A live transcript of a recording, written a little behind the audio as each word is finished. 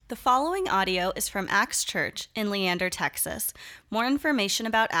The following audio is from Axe Church in Leander, Texas. More information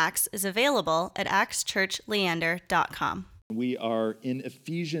about Axe is available at axechurchleander.com. We are in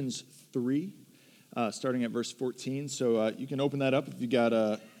Ephesians 3, starting at verse 14. So you can open that up if you got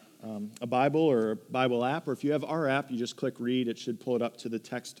a Bible or a Bible app, or if you have our app, you just click read. It should pull it up to the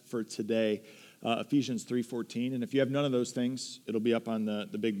text for today, Ephesians 3:14. And if you have none of those things, it'll be up on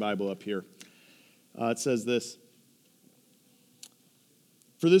the big Bible up here. It says this: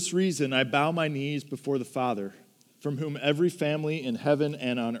 "For this reason I bow my knees before the Father, from whom every family in heaven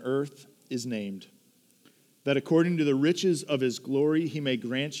and on earth is named, that according to the riches of his glory he may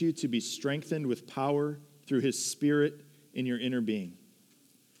grant you to be strengthened with power through his Spirit in your inner being,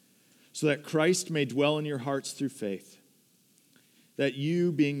 so that Christ may dwell in your hearts through faith, that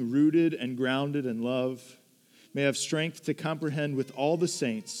you, being rooted and grounded in love, may have strength to comprehend with all the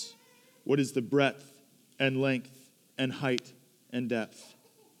saints what is the breadth and length and height and depth,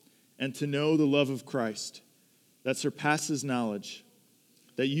 and to know the love of Christ that surpasses knowledge,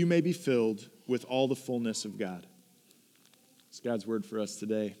 that you may be filled with all the fullness of God." It's God's word for us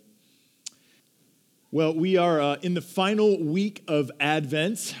today. Well, we are in the final week of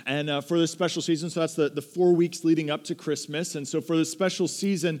Advent, and for this special season, so that's the 4 weeks leading up to Christmas. And so for this special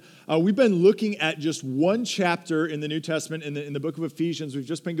season, we've been looking at just one chapter in the New Testament, in the book of Ephesians. We've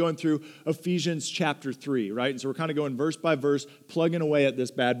just been going through Ephesians chapter 3, right? And so we're kind of going verse by verse, plugging away at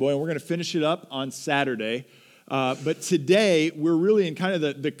this bad boy, and we're going to finish it up on Saturday. But today, we're really in kind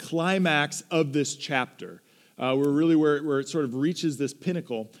of the climax of this chapter. We're really where it sort of reaches this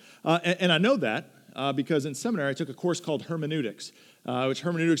pinnacle. And I know that. Because in seminary I took a course called hermeneutics, which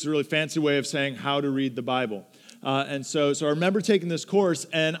hermeneutics is a really fancy way of saying how to read the Bible. And so I remember taking this course,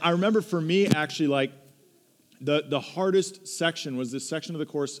 and I remember for me actually like the hardest section was this section of the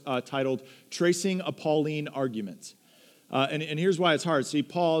course titled Tracing a Pauline Argument. And here's why it's hard. See,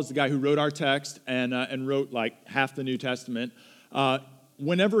 Paul is the guy who wrote our text and wrote like half the New Testament.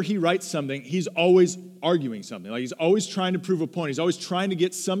 Whenever he writes something, he's always arguing something. Like he's always trying to prove a point. He's always trying to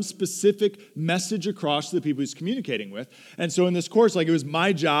get some specific message across to the people he's communicating with. And so in this course, like it was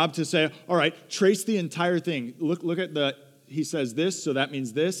my job to say, all right, trace the entire thing. Look at he says this, so that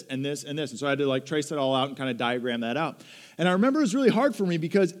means this and this and this. And so I had to like trace it all out and kind of diagram that out. And I remember it was really hard for me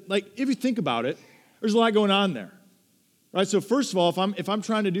because like if you think about it, there's a lot going on there. Right? So first of all, if I'm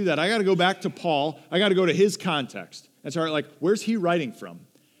trying to do that, I got to go back to Paul. I got to go to his context. And so, like, where's he writing from?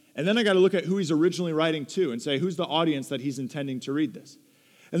 And then I got to look at who he's originally writing to and say, who's the audience that he's intending to read this?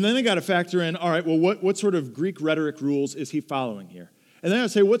 And then I got to factor in, all right, well, what sort of Greek rhetoric rules is he following here? And then I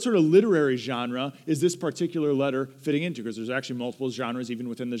would say, what sort of literary genre is this particular letter fitting into? Because there's actually multiple genres even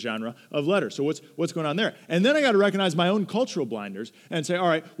within the genre of letter. So what's going on there? And then I got to recognize my own cultural blinders and say, all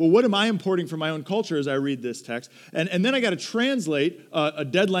right, well, what am I importing from my own culture as I read this text? And then I got to translate a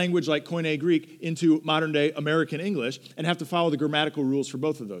dead language like Koine Greek into modern-day American English and have to follow the grammatical rules for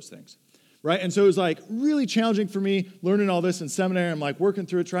both of those things. Right? And so it was like really challenging for me learning all this in seminary. I'm like working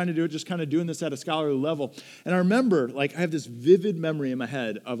through it, trying to do it, just kind of doing this at a scholarly level. And I remember like I have this vivid memory in my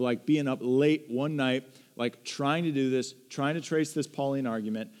head of like being up late one night, like trying to do this, trying to trace this Pauline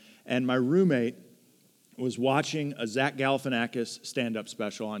argument. And my roommate was watching a Zach Galifianakis stand-up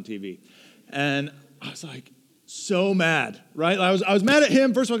special on TV. And I was like, so mad, right? I was mad at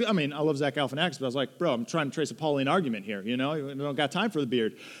him. First of all, I mean, I love Zach Galifianakis, but I was like, bro, I'm trying to trace a Pauline argument here, you know? I don't got time for the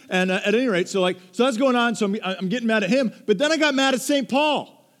beard. And at any rate, so that's going on, so I'm getting mad at him. But then I got mad at St.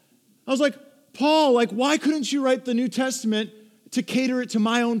 Paul. I was like, Paul, like, why couldn't you write the New Testament to cater it to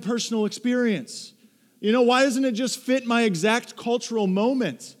my own personal experience? You know, why doesn't it just fit my exact cultural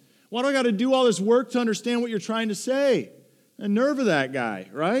moment? Why do I got to do all this work to understand what you're trying to say? The nerve of that guy,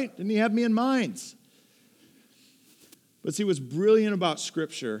 right? Didn't he have me in mind? But see, what's brilliant about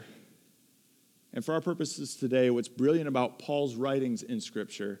Scripture, and for our purposes today, what's brilliant about Paul's writings in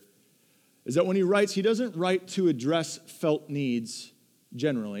Scripture, is that when he writes, he doesn't write to address felt needs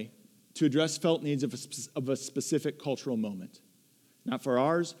generally, to address felt needs of a specific cultural moment. Not for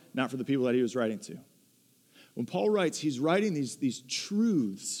ours, not for the people that he was writing to. When Paul writes, he's writing these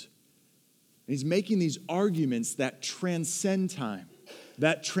truths, and he's making these arguments that transcend time,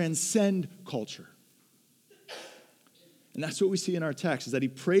 that transcend culture. And that's what we see in our text, is that he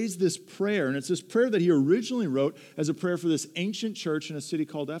prays this prayer, and it's this prayer that he originally wrote as a prayer for this ancient church in a city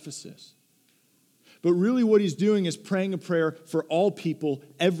called Ephesus. But really what he's doing is praying a prayer for all people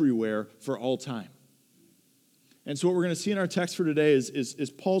everywhere for all time. And so what we're going to see in our text for today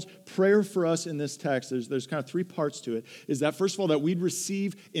is Paul's prayer for us in this text. There's kind of three parts to it, is that first of all, that we'd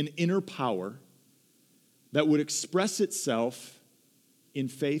receive an inner power that would express itself in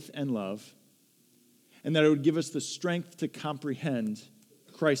faith and love, and that it would give us the strength to comprehend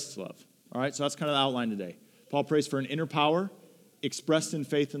Christ's love. All right, so that's kind of the outline today. Paul prays for an inner power expressed in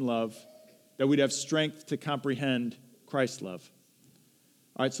faith and love, that we'd have strength to comprehend Christ's love.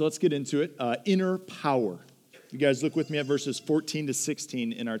 All right, so let's get into it. Inner power. You guys look with me at verses 14 to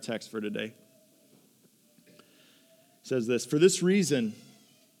 16 in our text for today. It says this, "For this reason,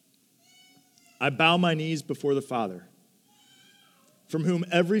 I bow my knees before the Father, from whom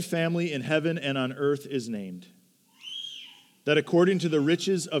every family in heaven and on earth is named, that according to the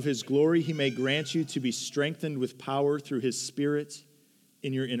riches of his glory he may grant you to be strengthened with power through his Spirit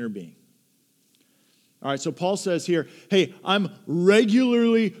in your inner being." All right, so Paul says here, hey, I'm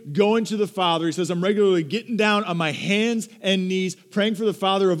regularly going to the Father. He says, I'm regularly getting down on my hands and knees, praying for the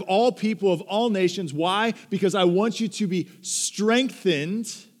Father of all people, of all nations. Why? Because I want you to be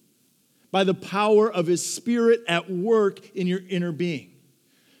strengthened by the power of his Spirit at work in your inner being.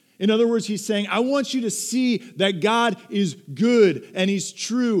 In other words, he's saying, I want you to see that God is good and he's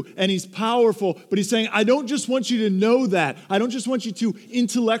true and he's powerful. But he's saying, I don't just want you to know that. I don't just want you to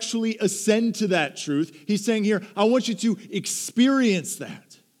intellectually ascend to that truth. He's saying here, I want you to experience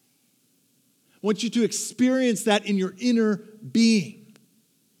that. I want you to experience that in your inner being.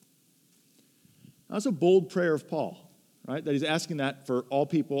 That's a bold prayer of Paul, right? That he's asking that for all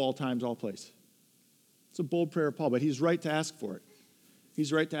people, all times, all place. It's a bold prayer of Paul, but he's right to ask for it.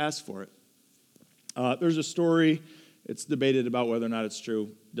 He's right to ask for it. There's a story. It's debated about whether or not it's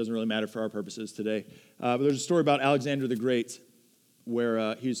true. It doesn't really matter for our purposes today. But there's a story about Alexander the Great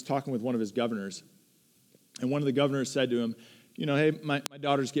where he was talking with one of his governors. And one of the governors said to him, you know, hey, my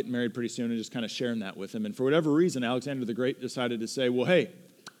daughter's getting married pretty soon, and just kind of sharing that with him. And for whatever reason, Alexander the Great decided to say, well, hey,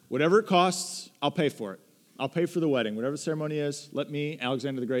 whatever it costs, I'll pay for it. I'll pay for the wedding. Whatever the ceremony is, let me,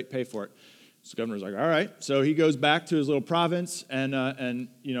 Alexander the Great, pay for it. So the governor's like, all right. So he goes back to his little province, and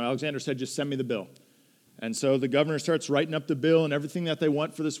Alexander said, just send me the bill. And so the governor starts writing up the bill and everything that they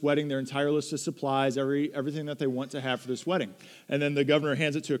want for this wedding, their entire list of supplies, everything that they want to have for this wedding. And then the governor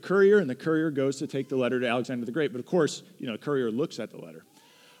hands it to a courier, and the courier goes to take the letter to Alexander the Great. But of course, the courier looks at the letter.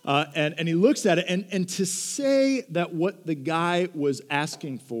 And he looks at it, and to say that what the guy was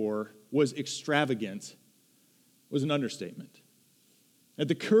asking for was extravagant was an understatement. That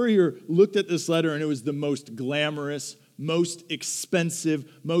the courier looked at this letter, and it was the most glamorous, most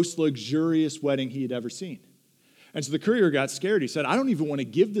expensive, most luxurious wedding he had ever seen. And so the courier got scared. He said, I don't even want to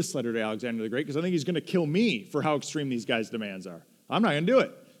give this letter to Alexander the Great because I think he's going to kill me for how extreme these guys' demands are. I'm not going to do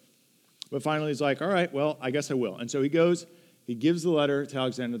it. But finally he's like, all right, well, I guess I will. And so he goes, he gives the letter to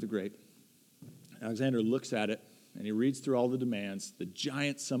Alexander the Great. Alexander looks at it, and he reads through all the demands, the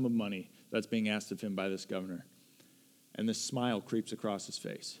giant sum of money that's being asked of him by this governor. And this smile creeps across his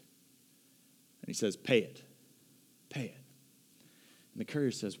face. And he says, pay it. Pay it. And the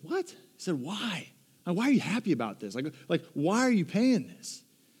courier says, what? He said, why? Why are you happy about this? Like, why are you paying this?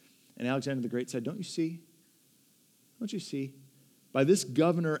 And Alexander the Great said, don't you see? Don't you see? By this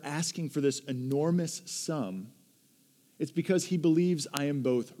governor asking for this enormous sum, it's because he believes I am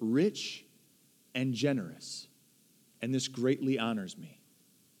both rich and generous. And this greatly honors me.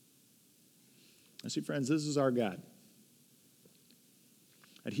 Now, see, friends, this is our God.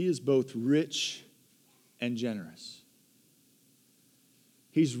 That he is both rich and generous.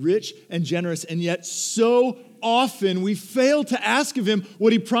 He's rich and generous, and yet so often we fail to ask of him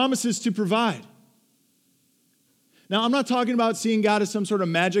what he promises to provide. Now, I'm not talking about seeing God as some sort of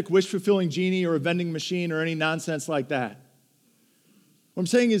magic, wish-fulfilling genie or a vending machine or any nonsense like that. What I'm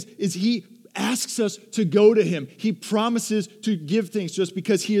saying is he asks us to go to him. He promises to give things to us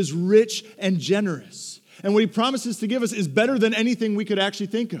because he is rich and generous. And what he promises to give us is better than anything we could actually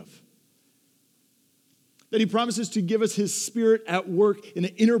think of. That he promises to give us his Spirit at work in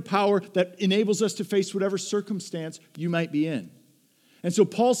an inner power that enables us to face whatever circumstance you might be in. And so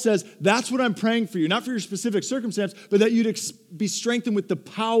Paul says, that's what I'm praying for you, not for your specific circumstance, but that you'd be strengthened with the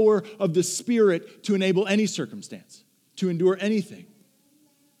power of the Spirit to enable any circumstance, to endure anything.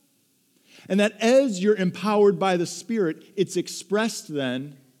 And that as you're empowered by the Spirit, it's expressed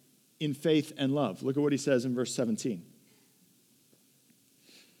then in faith and love. Look at what he says in verse 17.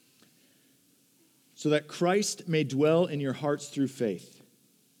 So that Christ may dwell in your hearts through faith,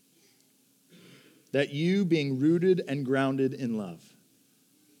 that you, being rooted and grounded in love.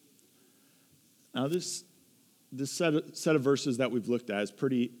 Now, this set of verses that we've looked at is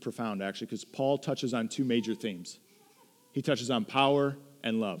pretty profound, actually, because Paul touches on two major themes. He touches on power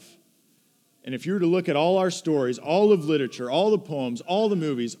and love. And if you were to look at all our stories, all of literature, all the poems, all the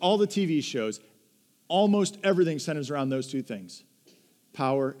movies, all the TV shows, almost everything centers around those two things,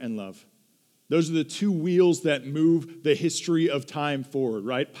 power and love. Those are the two wheels that move the history of time forward,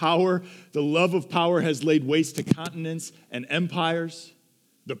 right? Power, the love of power has laid waste to continents and empires.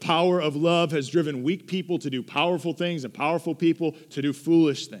 The power of love has driven weak people to do powerful things and powerful people to do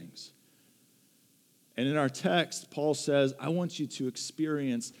foolish things. And in our text, Paul says, I want you to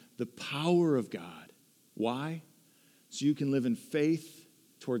experience the power of God. Why? So you can live in faith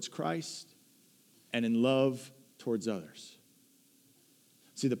towards Christ and in love towards others.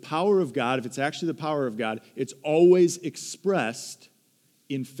 See, the power of God, if it's actually the power of God, it's always expressed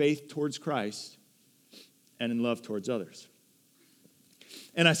in faith towards Christ and in love towards others.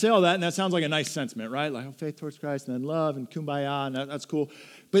 And I say all that, and that sounds like a nice sentiment, right? Like, faith towards Christ, and then love, and kumbaya, and that's cool.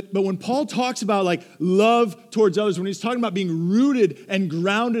 But when Paul talks about, like, love towards others, when he's talking about being rooted and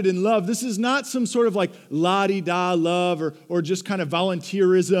grounded in love, this is not some sort of, like, la-di-da love or just kind of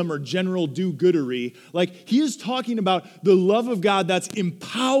volunteerism or general do-goodery. Like, he is talking about the love of God that's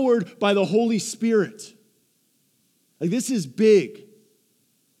empowered by the Holy Spirit. Like, this is big.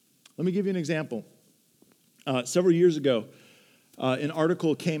 Let me give you an example. Several years ago, an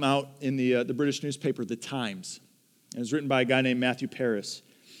article came out in the British newspaper, The Times. It was written by a guy named Matthew Paris.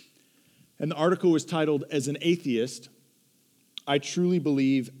 And the article was titled, As an Atheist, I Truly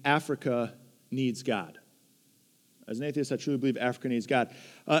Believe Africa Needs God. As an atheist, I truly believe Africa needs God.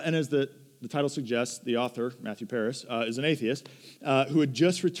 And as the title suggests, the author, Matthew Paris, is an atheist who had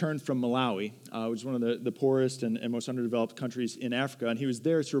just returned from Malawi, which is one of the poorest and most underdeveloped countries in Africa. And he was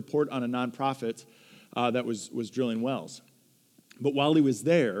there to report on a nonprofit that was drilling wells. But while he was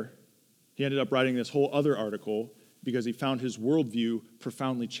there, he ended up writing this whole other article because he found his worldview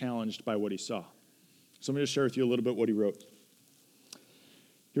profoundly challenged by what he saw. So I'm going to share with you a little bit what he wrote.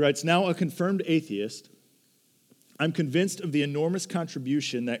 He writes, now a confirmed atheist, I'm convinced of the enormous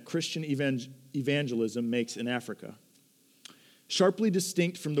contribution that Christian evangelism makes in Africa. Sharply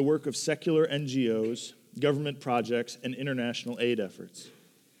distinct from the work of secular NGOs, government projects, and international aid efforts.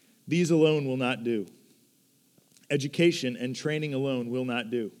 These alone will not do. Education and training alone will not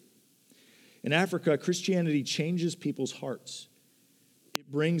do. In Africa, Christianity changes people's hearts. It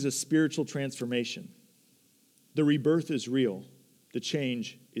brings a spiritual transformation. The rebirth is real. The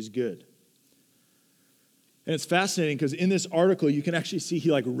change is good. And it's fascinating because in this article, you can actually see he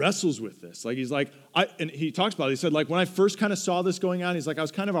wrestles with this. He's like, and he talks about it. He said, when I first kind of saw this going on, he's like, I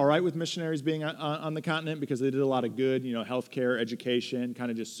was kind of all right with missionaries being on the continent because they did a lot of good, healthcare, education, kind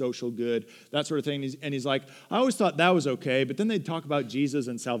of just social good, that sort of thing. And he's like, I always thought that was okay, but then they'd talk about Jesus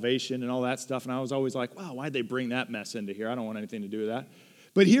and salvation and all that stuff, and I was always like, wow, why'd they bring that mess into here? I don't want anything to do with that.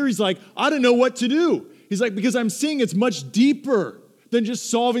 But here he's like, I don't know what to do. He's like, because I'm seeing it's much deeper than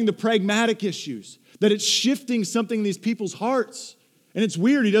just solving the pragmatic issues. That it's shifting something in these people's hearts. And it's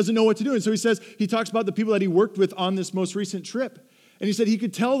weird. He doesn't know what to do. And so he talks about the people that he worked with on this most recent trip. And he said he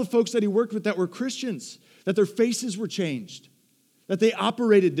could tell the folks that he worked with that were Christians, that their faces were changed, that they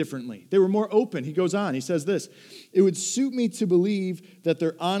operated differently. They were more open. He goes on. He says this, it would suit me to believe that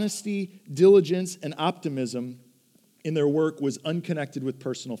their honesty, diligence, and optimism in their work was unconnected with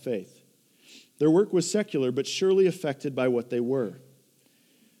personal faith. Their work was secular, but surely affected by what they were.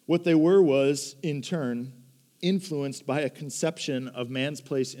 What they were was, in turn, influenced by a conception of man's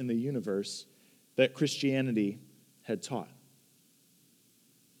place in the universe that Christianity had taught.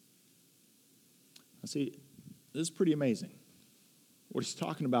 Now, see, this is pretty amazing. What he's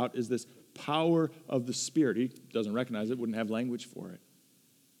talking about is this power of the Spirit. He doesn't recognize it, wouldn't have language for it,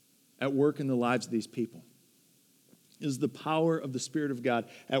 at work in the lives of these people. It is the power of the Spirit of God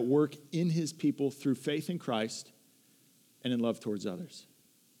at work in his people through faith in Christ and in love towards others.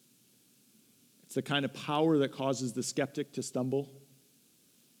 It's the kind of power that causes the skeptic to stumble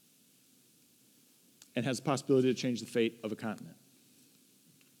and has the possibility to change the fate of a continent.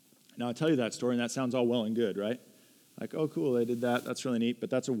 Now, I tell you that story, and that sounds all well and good, right? Like, oh, cool, they did that. That's really neat, but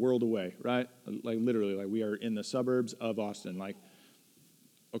that's a world away, right? Literally, we are in the suburbs of Austin.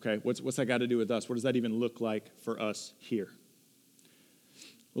 Okay, what's that got to do with us? What does that even look like for us here?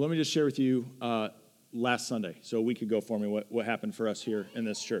 Well, let me just share with you last Sunday, so a week ago for me, what happened for us here in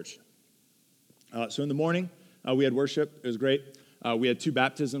this church. So in the morning, we had worship. It was great. We had 2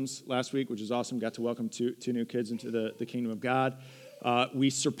 baptisms last week, which is awesome. Got to welcome two new kids into the kingdom of God. We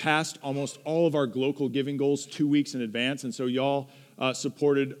surpassed almost all of our local giving goals 2 weeks in advance. And so y'all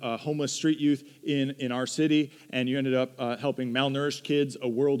supported homeless street youth in our city, and you ended up helping malnourished kids a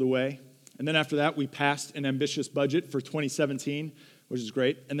world away. And then after that, we passed an ambitious budget for 2017, which is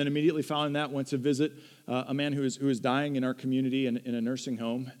great. And then immediately following that, went to visit a man who was dying in our community in a nursing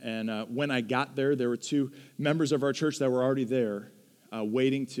home. And when I got there were 2 members of our church that were already there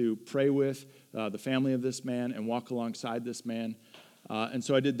waiting to pray with the family of this man and walk alongside this man. And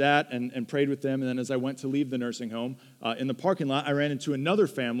so I did that and prayed with them. And then as I went to leave the nursing home, in the parking lot, I ran into another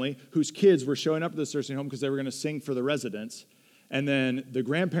family whose kids were showing up at this nursing home because they were going to sing for the residents. And then the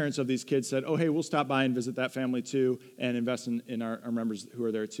grandparents of these kids said, oh, hey, we'll stop by and visit that family too and invest in our members who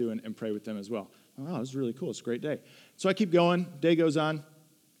are there too and pray with them as well. Oh, this is really cool. It's a great day. So I keep going. Day goes on.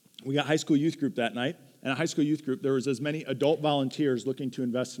 We got high school youth group that night. And at high school youth group, there was as many adult volunteers looking to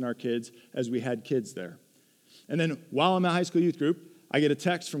invest in our kids as we had kids there. And then while I'm at high school youth group, I get a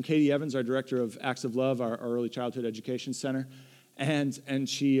text from Katie Evans, our director of Acts of Love, our early childhood education center. And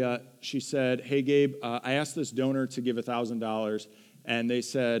she said, hey, Gabe, I asked this donor to give $1,000, and they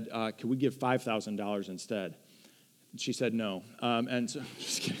said, can we give $5,000 instead? She said no. And so,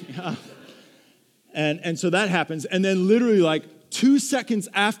 just kidding. And so that happens. And then literally like 2 seconds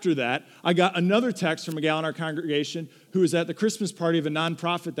after that, I got another text from a gal in our congregation who was at the Christmas party of a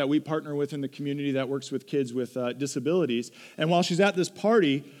nonprofit that we partner with in the community that works with kids with disabilities. And while she's at this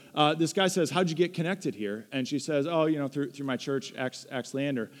party, this guy says, how'd you get connected here? And she says, oh, through my church, Acts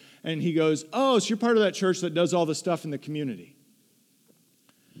Leander. And he goes, oh, so you're part of that church that does all the stuff in the community.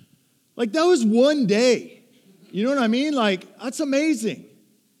 Like, that was one day. You know what I mean? Like, that's amazing.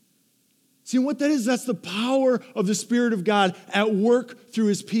 See, what that is, that's the power of the Spirit of God at work through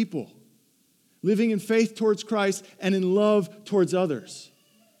his people, living in faith towards Christ and in love towards others.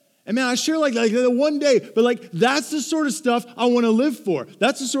 And man, I share like the one day, but like that's the sort of stuff I want to live for.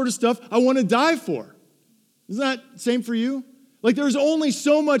 That's the sort of stuff I want to die for. Isn't that the same for you? Like there's only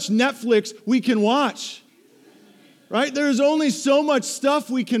so much Netflix we can watch, right? There's only so much stuff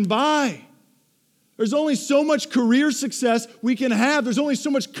we can buy. There's only so much career success we can have. There's only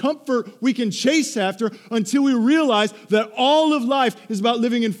so much comfort we can chase after until we realize that all of life is about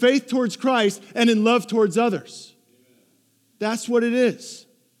living in faith towards Christ and in love towards others. That's what it is.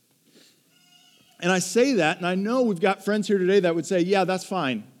 And I say that, and I know we've got friends here today that would say, yeah, that's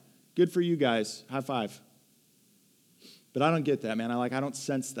fine. Good for you guys. High five. But I don't get that, man. I don't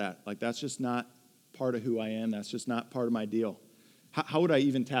sense that. Like, that's just not part of who I am. That's just not part of my deal. How would I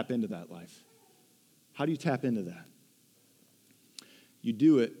even tap into that life? How do you tap into that? You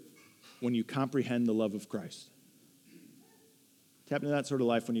do it when you comprehend the love of Christ. Tap into that sort of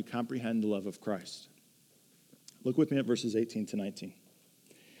life when you comprehend the love of Christ. Look with me at verses 18 to 19.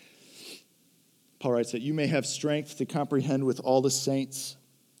 Paul writes that you may have strength to comprehend with all the saints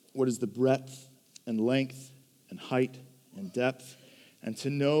what is the breadth and length and height and depth, and to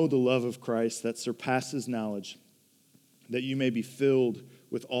know the love of Christ that surpasses knowledge, that you may be filled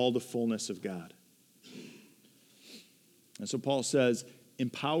with all the fullness of God. And so Paul says,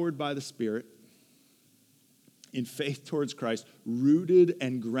 empowered by the Spirit, in faith towards Christ, rooted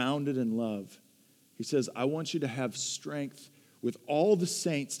and grounded in love, he says, I want you to have strength with all the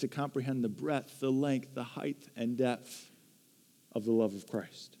saints to comprehend the breadth, the length, the height, and depth of the love of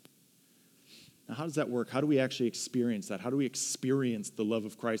Christ. Now, how does that work? How do we actually experience that? How do we experience the love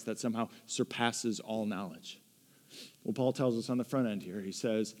of Christ that somehow surpasses all knowledge? Well, Paul tells us on the front end here. He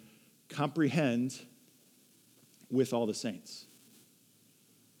says, comprehend with all the saints.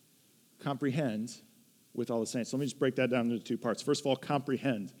 Comprehend with all the saints. So let me just break that down into two parts. First of all,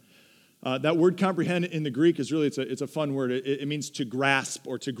 comprehend. That word comprehend in the Greek is really, it's a fun word. It means to grasp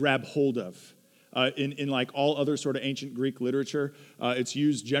or to grab hold of. In like all other sort of ancient Greek literature, it's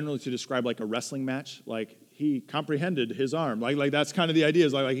used generally to describe like a wrestling match. Like he comprehended his arm. Like that's kind of the idea,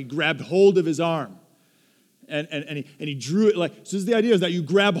 is like he grabbed hold of his arm. And he drew it like, so this is the idea, is that you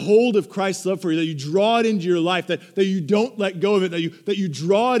grab hold of Christ's love for you, that you draw it into your life, that you don't let go of it, that you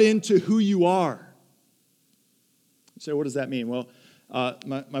draw it into who you are. So what does that mean? Well,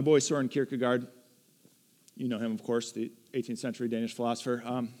 my boy Søren Kierkegaard, you know him, of course, the 18th century Danish philosopher,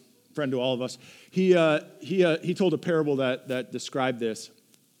 friend to all of us. He told a parable that described this,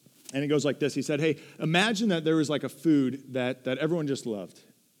 and it goes like this. He said, hey, imagine that there was like a food that everyone just loved.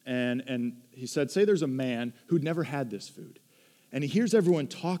 And he said, say there's a man who'd never had this food. And he hears everyone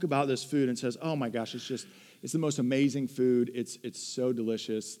talk about this food and says, oh my gosh, it's the most amazing food. It's so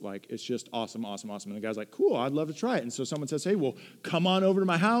delicious. Like, it's just awesome, awesome, awesome. And the guy's like, cool, I'd love to try it. And so someone says, hey, well, come on over to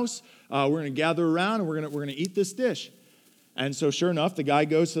my house. We're going to gather around and we're going to eat this dish. And so sure enough, the guy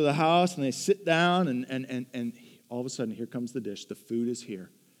goes to the house and they sit down and all of a sudden, here comes the dish. The food is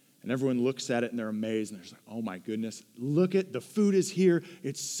here. And everyone looks at it and they're amazed. And they're like, oh my goodness, look at, the food is here.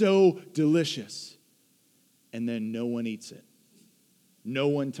 It's so delicious. And then no one eats it. No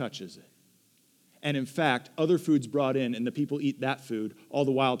one touches it. And in fact, other food's brought in and the people eat that food, all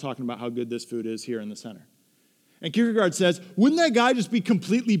the while talking about how good this food is here in the center. And Kierkegaard says, wouldn't that guy just be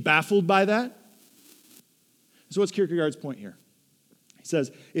completely baffled by that? So what's Kierkegaard's point here? He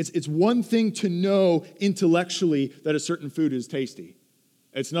says, it's one thing to know intellectually that a certain food is tasty.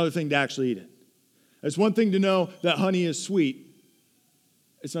 It's another thing to actually eat it. It's one thing to know that honey is sweet.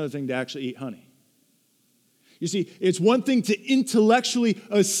 It's another thing to actually eat honey. You see, it's one thing to intellectually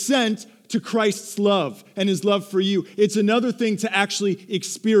assent to Christ's love and his love for you. It's another thing to actually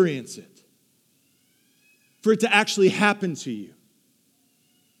experience it, for it to actually happen to you.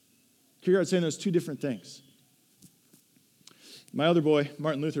 Kierkegaard's saying those two different things. My other boy,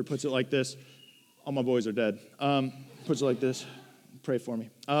 Martin Luther, puts it like this. All my boys are dead. Puts it like this. Pray for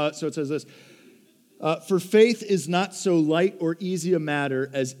me. So it says this. For faith is not so light or easy a matter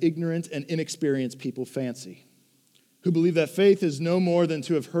as ignorant and inexperienced people fancy, who believe that faith is no more than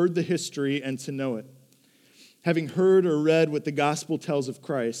to have heard the history and to know it. Having heard or read what the gospel tells of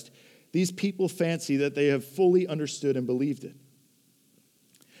Christ, these people fancy that they have fully understood and believed it.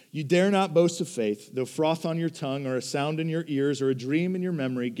 You dare not boast of faith, though froth on your tongue or a sound in your ears or a dream in your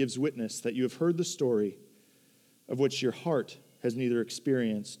memory gives witness that you have heard the story of which your heart has neither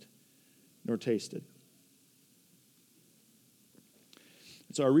experienced nor tasted.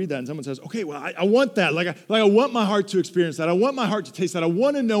 And so I read that and someone says, okay, well, I want that. I want my heart to experience that. I want my heart to taste that. I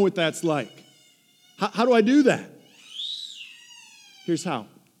want to know what that's like. How do I do that? Here's how.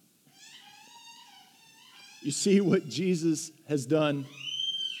 You see what Jesus has done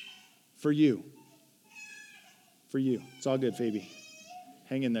for you. For you. It's all good, Phoebe.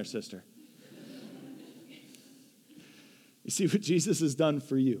 Hang in there, sister. You see what Jesus has done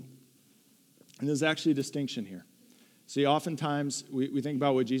for you. And there's actually a distinction here. See, oftentimes we think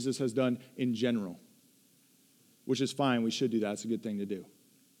about what Jesus has done in general, which is fine. We should do that. It's a good thing to do.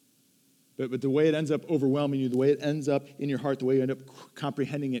 But the way it ends up overwhelming you, the way it ends up in your heart, the way you end up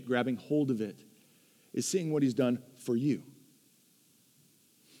comprehending it, grabbing hold of it, is seeing what he's done for you.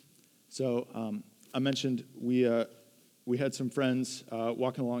 So I mentioned we had some friends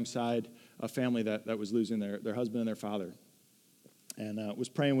walking alongside a family that was losing their husband and their father, and was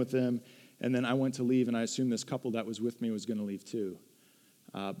praying with them. And then I went to leave, and I assumed this couple that was with me was going to leave too.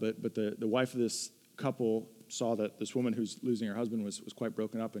 But the wife of this couple saw that this woman who's losing her husband was quite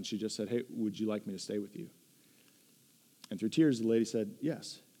broken up, and she just said, hey, would you like me to stay with you? And through tears, the lady said,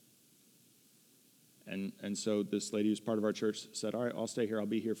 yes. And so this lady who's part of our church said, all right, I'll stay here. I'll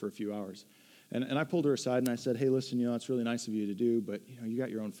be here for a few hours. And I pulled her aside, and I said, hey, listen, it's really nice of you to do, but, you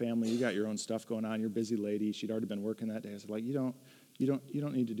got your own family. You got your own stuff going on. You're a busy lady. She'd already been working that day. I said, you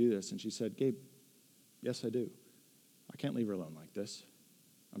don't need to do this. And she said, Gabe, yes, I do. I can't leave her alone like this.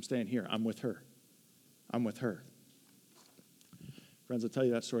 I'm staying here. I'm with her. I'm with her. Friends, I'll tell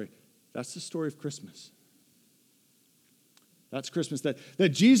you that story. That's the story of Christmas. That's Christmas, that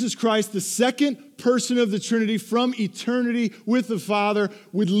Jesus Christ, the second person of the Trinity from eternity with the Father,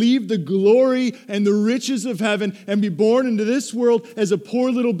 would leave the glory and the riches of heaven and be born into this world as a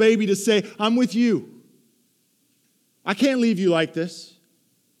poor little baby to say, I'm with you. I can't leave you like this.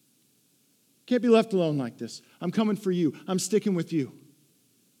 Can't be left alone like this. I'm coming for you. I'm sticking with you.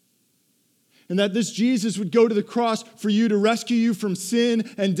 And that this Jesus would go to the cross for you to rescue you from sin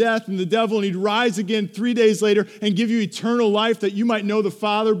and death and the devil, and he'd rise again 3 days later and give you eternal life that you might know the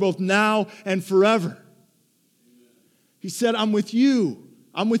Father both now and forever. He said, I'm with you.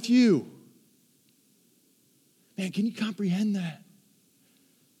 I'm with you. Man, can you comprehend that?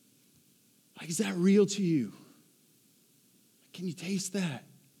 Is that real to you? Can you taste that?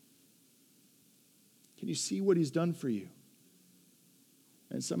 Can you see what he's done for you?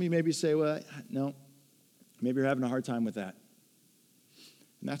 And some of you maybe say, well, no, maybe you're having a hard time with that.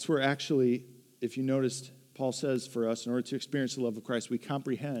 And that's where actually, if you noticed, Paul says for us, in order to experience the love of Christ, we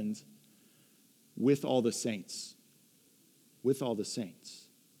comprehend with all the saints. With all the saints.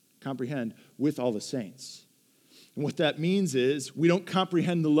 Comprehend with all the saints. And what that means is we don't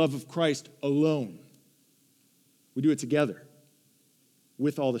comprehend the love of Christ alone. We do it together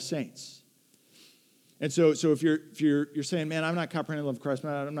with all the saints. And so if you're saying, man, I'm not comprehending the love of Christ,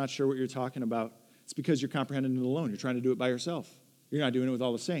 man, I'm not sure what you're talking about, it's because you're comprehending it alone. You're trying to do it by yourself. You're not doing it with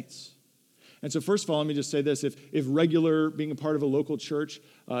all the saints. And so first of all, let me just say this. If regular being a part of a local church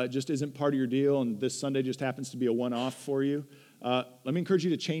just isn't part of your deal and this Sunday just happens to be a one-off for you, let me encourage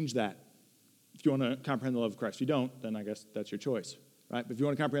you to change that if you want to comprehend the love of Christ. If you don't, then I guess that's your choice, right? But if you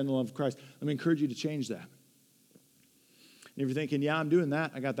want to comprehend the love of Christ, let me encourage you to change that. And if you're thinking, yeah, I'm doing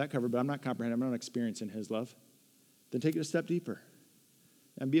that, I got that covered, but I'm not comprehending, I'm not experiencing his love, then take it a step deeper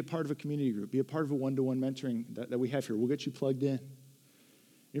and be a part of a community group. Be a part of a one-to-one mentoring that we have here. We'll get you plugged in. If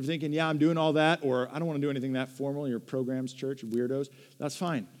you're thinking, yeah, I'm doing all that, or I don't want to do anything that formal, your programs, church, weirdos, that's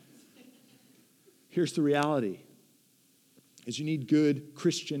fine. Here's the reality, is you need good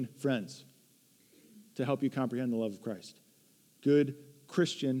Christian friends to help you comprehend the love of Christ. Good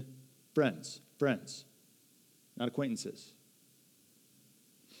Christian friends, not acquaintances.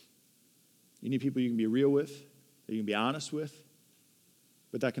 You need people you can be real with, that you can be honest with,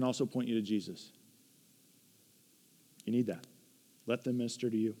 but that can also point you to Jesus. You need that. Let them minister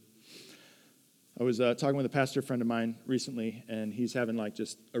to you. I was talking with a pastor friend of mine recently, and he's having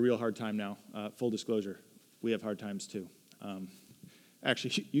just a real hard time now. Full disclosure, we have hard times too.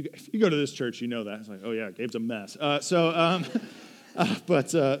 Actually, if you go to this church, you know that. It's like, oh yeah, Gabe's a mess.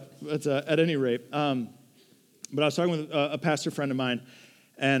 But at any rate, but I was talking with a pastor friend of mine,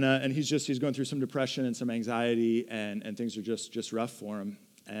 and he's going through some depression and some anxiety, and things are just rough for him.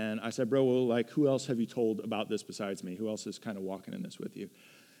 And I said, bro, well, who else have you told about this besides me? Who else is kind of walking in this with you?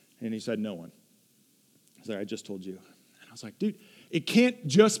 And he said, no one. I was like, I just told you. And I was like, dude, it can't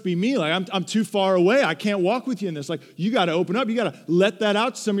just be me. I'm too far away. I can't walk with you in this. You got to open up. You got to let that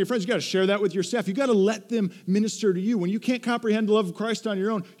out to some of your friends. You got to share that with your staff. You got to let them minister to you. When you can't comprehend the love of Christ on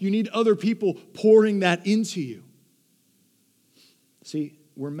your own, you need other people pouring that into you. See,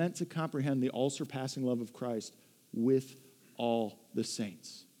 we're meant to comprehend the all-surpassing love of Christ with all the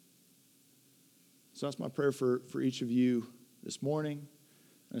saints. So that's my prayer for each of you this morning,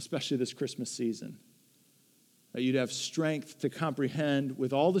 and especially this Christmas season, that you'd have strength to comprehend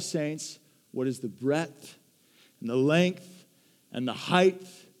with all the saints what is the breadth and the length and the height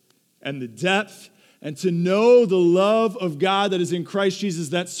and the depth, and to know the love of God that is in Christ Jesus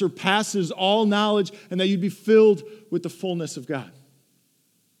that surpasses all knowledge, and that you'd be filled with the fullness of God.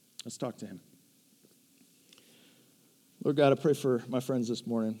 Let's talk to him. Lord God, I pray for my friends this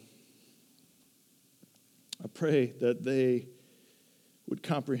morning. I pray that they would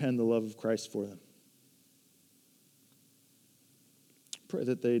comprehend the love of Christ for them. Pray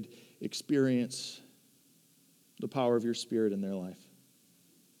that they'd experience the power of your Spirit in their life.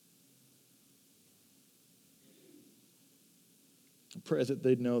 I pray that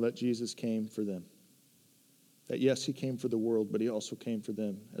they'd know that Jesus came for them. That yes, he came for the world, but he also came for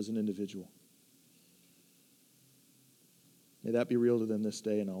them as an individual. May that be real to them this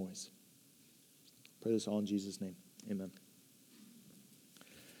day and always. Pray this all in Jesus' name. Amen.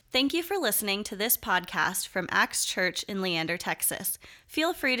 Thank you for listening to this podcast from Acts Church in Leander, Texas.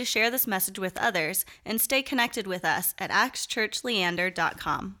 Feel free to share this message with others and stay connected with us at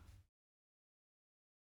actschurchleander.com.